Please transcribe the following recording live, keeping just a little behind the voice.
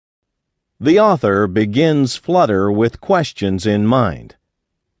The author begins Flutter with questions in mind.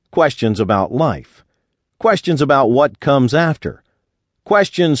 Questions about life. Questions about what comes after.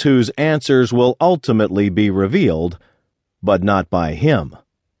 Questions whose answers will ultimately be revealed, but not by him.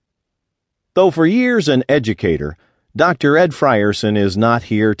 Though for years an educator, Dr. Ed Frierson is not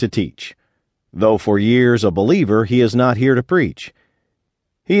here to teach. Though for years a believer, he is not here to preach.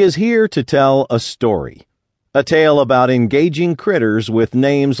 He is here to tell a story. A tale about engaging critters with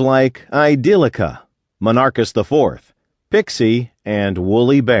names like Idyllica, Monarchus IV, Pixie, and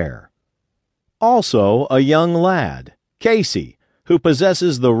Woolly Bear. Also a young lad, Casey, who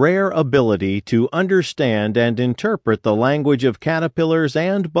possesses the rare ability to understand and interpret the language of caterpillars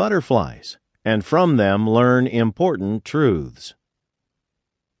and butterflies, and from them learn important truths.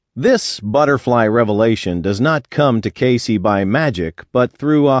 This butterfly revelation does not come to Casey by magic, but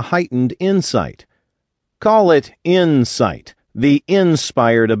through a heightened insight. Call it insight, the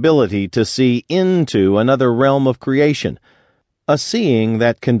inspired ability to see into another realm of creation, a seeing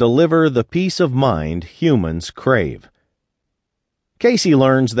that can deliver the peace of mind humans crave. Casey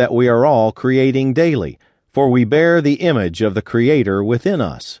learns that we are all creating daily, for we bear the image of the Creator within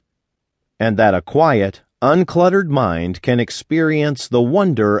us, and that a quiet, uncluttered mind can experience the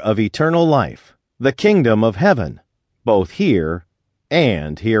wonder of eternal life, the kingdom of heaven, both here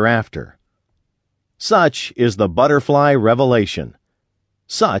and hereafter. Such is the butterfly revelation.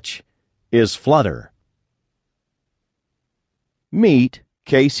 Such is Flutter. Meet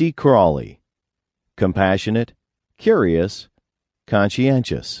Casey Crawley. Compassionate, curious,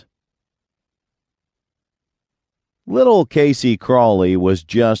 conscientious. Little Casey Crawley was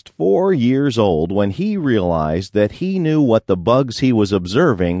just 4 years old when he realized that he knew what the bugs he was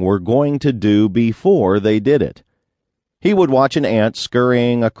observing were going to do before they did it. He would watch an ant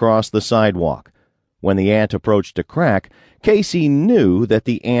scurrying across the sidewalk. When the ant approached a crack, Casey knew that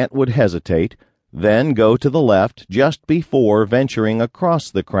the ant would hesitate, then go to the left just before venturing across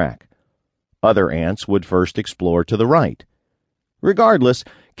the crack. Other ants would first explore to the right. Regardless,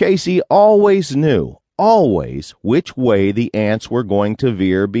 Casey always knew, which way the ants were going to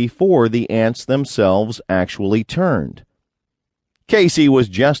veer before the ants themselves actually turned. Casey was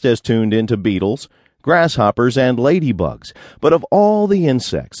just as tuned into beetles, grasshoppers, and ladybugs, but of all the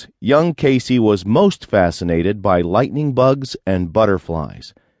insects, young Casey was most fascinated by lightning bugs and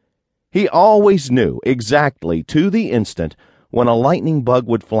butterflies. He always knew exactly to the instant when a lightning bug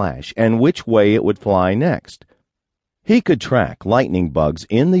would flash and which way it would fly next. He could track lightning bugs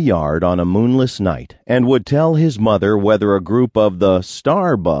in the yard on a moonless night and would tell his mother whether a group of the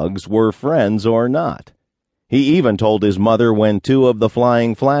star bugs were friends or not. He even told his mother when 2 of the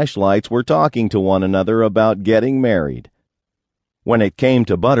flying flashlights were talking to one another about getting married. When it came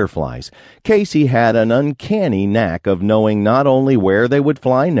to butterflies, Casey had an uncanny knack of knowing not only where they would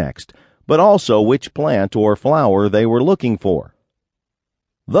fly next, but also which plant or flower they were looking for.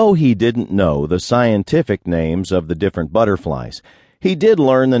 Though he didn't know the scientific names of the different butterflies, he did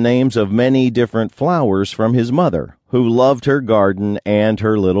learn the names of many different flowers from his mother, who loved her garden and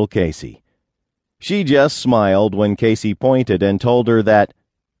her little Casey. She just smiled when Casey pointed and told her that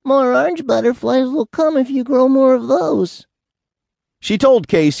more orange butterflies will come if you grow more of those. She told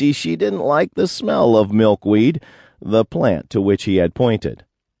Casey she didn't like the smell of milkweed, the plant to which he had pointed.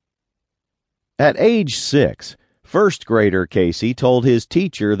 At age 6, first grader Casey told his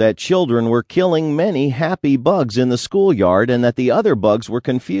teacher that children were killing many happy bugs in the schoolyard and that the other bugs were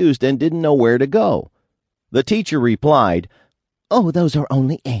confused and didn't know where to go. The teacher replied, "Oh, those are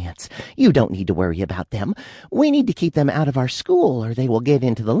only ants. You don't need to worry about them. We need to keep them out of our school or they will get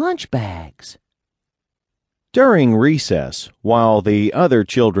into the lunch bags." During recess, while the other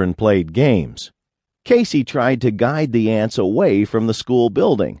children played games, Casey tried to guide the ants away from the school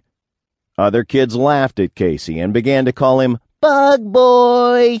building. Other kids laughed at Casey and began to call him Bug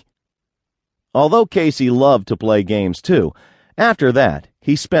Boy. Although Casey loved to play games too, after that,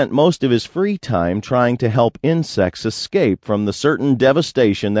 he spent most of his free time trying to help insects escape from the certain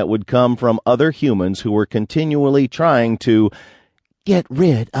devastation that would come from other humans who were continually trying to get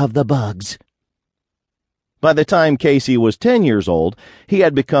rid of the bugs. By the time Casey was 10 years old, he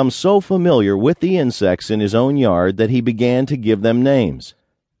had become so familiar with the insects in his own yard that he began to give them names.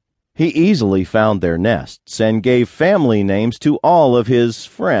 He easily found their nests and gave family names to all of his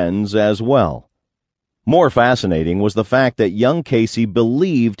friends as well. More fascinating was the fact that young Casey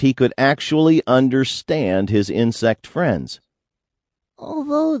believed he could actually understand his insect friends.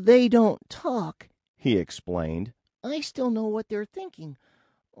 "Although they don't talk," he explained, "I still know what they're thinking,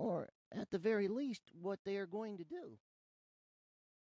 or at the very least, what they are going to do."